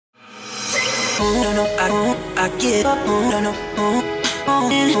No, no, I don't. I give up. No, no,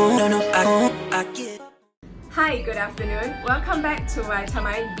 no, no, I don't. I give up. Hi, good afternoon. Welcome back to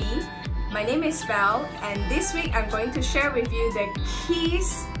Vita-Mind-B. My name is Belle, and this week I'm going to share with you the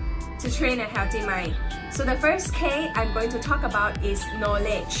keys to train a healthy mind. So the first K I'm going to talk about is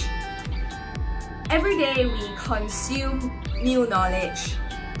knowledge. Every day we consume new knowledge,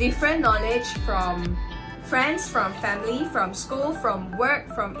 different knowledge from friends, from family, from school, from work,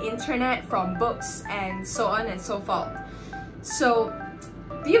 from internet, from books, and so on and so forth. So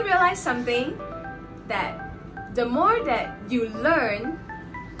do you realize something? That the more that you learn,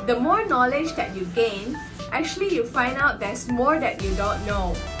 the more knowledge that you gain, actually you find out there's more that you don't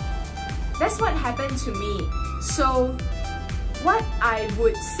know. That's what happened to me. So what I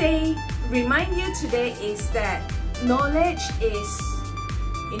would say, remind you today is that knowledge is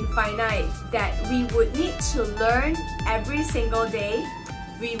infinite, that we would need to learn every single day.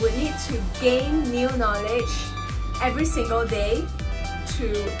 We would need to gain new knowledge every single day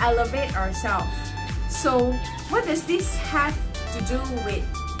to elevate ourselves. So what does this have to do with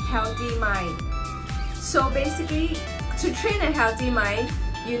healthy mind? So basically, to train a healthy mind,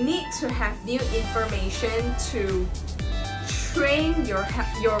 you need to have new information to train your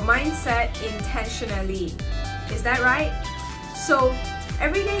mindset intentionally. Is that right? So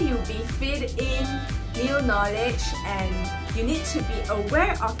every day you'll be fed in new knowledge, and you need to be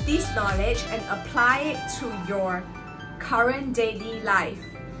aware of this knowledge and apply it to your current daily life.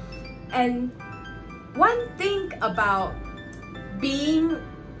 And one thing about being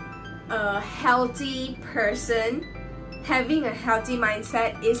a healthy person, having a healthy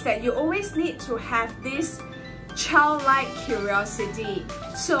mindset, is that you always need to have this childlike curiosity.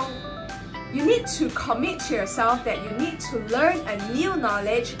 So you need to commit to yourself that you need to learn a new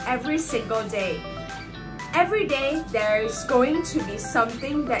knowledge every single day. Every day there is going to be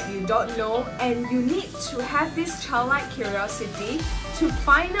something that you don't know, and you need to have this childlike curiosity to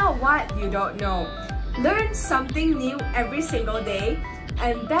find out what you don't know. Learn something new every single day,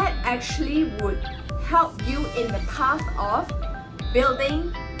 and that actually would help you in the path of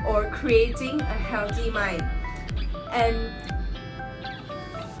building or creating a healthy mind. And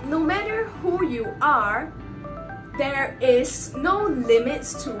no matter who you are, there is no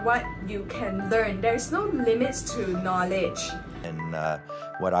limits to what you can learn. There's no limits to knowledge. And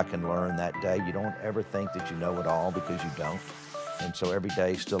what I can learn that day, you don't ever think that you know it all, because you don't. And so every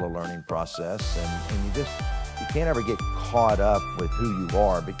day is still a learning process, and you can't ever get caught up with who you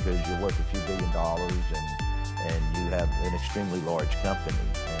are, because you're worth a few $1 billion and you have an extremely large company.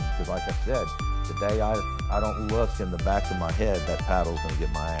 And because like I said, the day I don't look in the back of my head, that paddle's gonna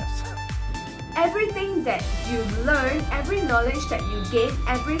get my ass. Everything that you learn, every knowledge that you gain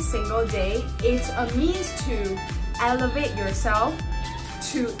every single day, it's a means to elevate yourself,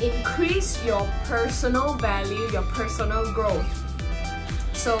 to increase your personal value, your personal growth.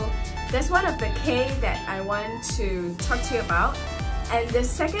 So that's one of the K that I want to talk to you about. And the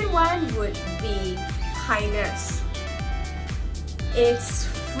second one would be kindness. It's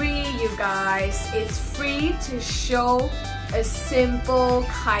free, you guys. It's free to show a simple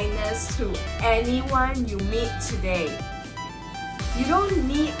kindness to anyone you meet today. You don't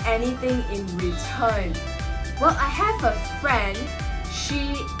need anything in return. Well, I have a friend.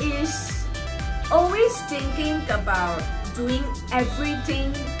 She is always thinking about doing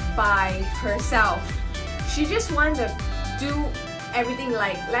everything by herself. She just wants to do everything,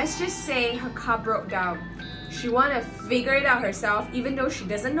 like, let's just say her car broke down. She wants to figure it out herself, even though she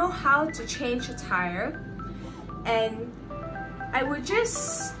doesn't know how to change a tire. And I would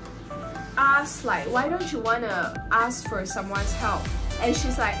just ask, like, why don't you want to ask for someone's help? And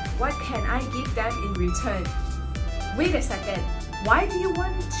she's like, what can I give them in return? Wait a second, why do you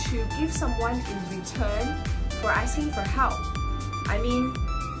want to give someone in return for asking for help? I mean,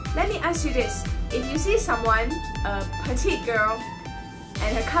 let me ask you this. If you see someone, a petite girl,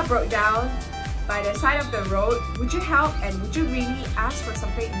 and her car broke down by the side of the road, would you help, and would you really ask for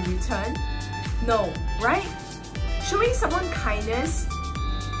something in return? No, right? Showing someone kindness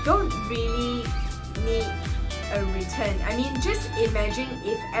don't really need a return. I mean, just imagine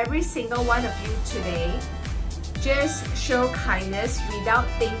if every single one of you today just show kindness without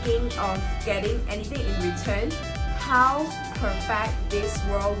thinking of getting anything in return, how perfect this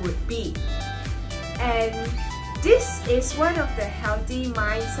world would be. And this is one of the healthy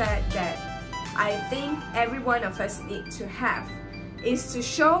mindset that I think every one of us need to have, is to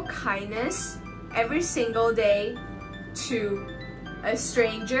show kindness every single day to a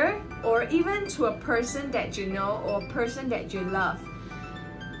stranger, or even to a person that you know or a person that you love.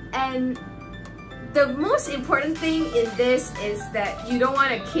 And the most important thing in this is that you don't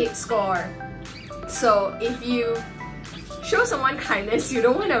want to keep score. So if you show someone kindness, you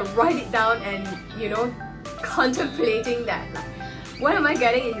don't want to write it down and, you know, contemplating that, like, what am I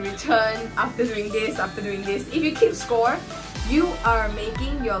getting in return after doing this, after doing this? If you keep score, you are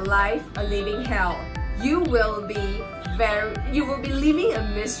making your life a living hell. You will be living a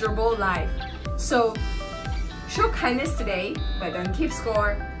miserable life. So show kindness today, but don't keep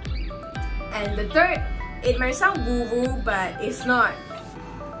score. And the third, it might sound woo-woo, but it's not.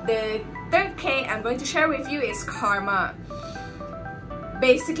 The third K I'm going to share with you is karma.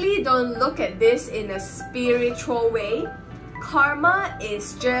 Basically, don't look at this in a spiritual way. Karma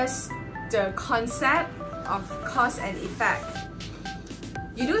is just the concept of cause and effect.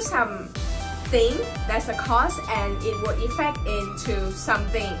 You do something that's a cause and it will effect into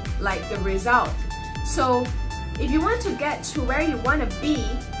something like the result. So if you want to get to where you want to be,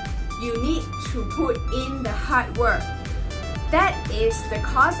 you need to put in the hard work. That is the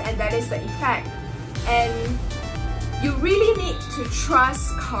cause and that is the effect. And you really need to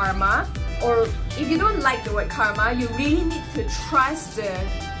trust karma, or if you don't like the word karma, you really need to trust the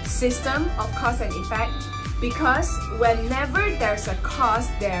system of cause and effect, because whenever there's a cause,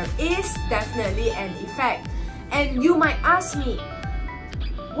 there is definitely an effect. And you might ask me,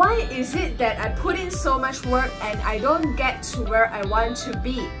 why is it that I put in so much work and I don't get to where I want to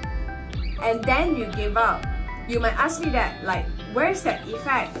be? And then you give up. You might ask me that, like, where's that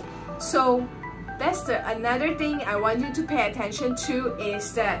effect? So that's another thing I want you to pay attention to,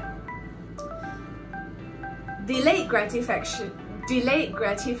 is that delayed gratification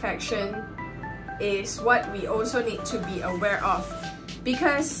is what we also need to be aware of,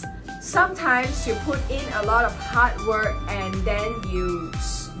 because sometimes you put in a lot of hard work and then you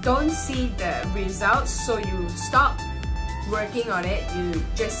don't see the results, so you stop working on it, you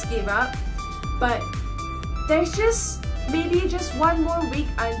just give up. But there's just maybe just one more week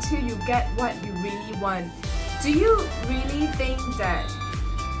until you get what you really want. Do you really think that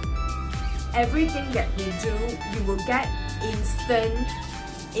everything that you do, you will get instant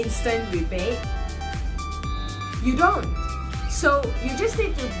rebate? You don't. So you just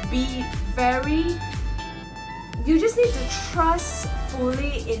need to be you just need to trust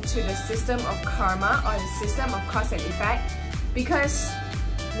fully into the system of karma, or the system of cause and effect, because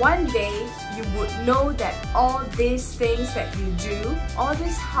one day you would know that all these things that you do, all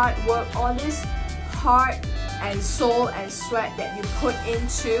this hard work, all this heart and soul and sweat that you put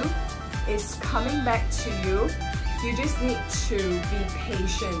into is coming back to you. You just need to be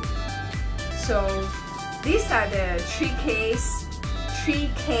patient. So these are the 3 keys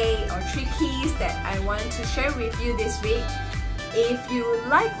that I want to share with you this week. If you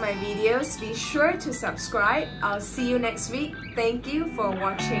like my videos, be sure to subscribe. I'll see you next week. Thank you for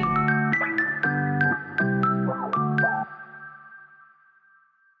watching.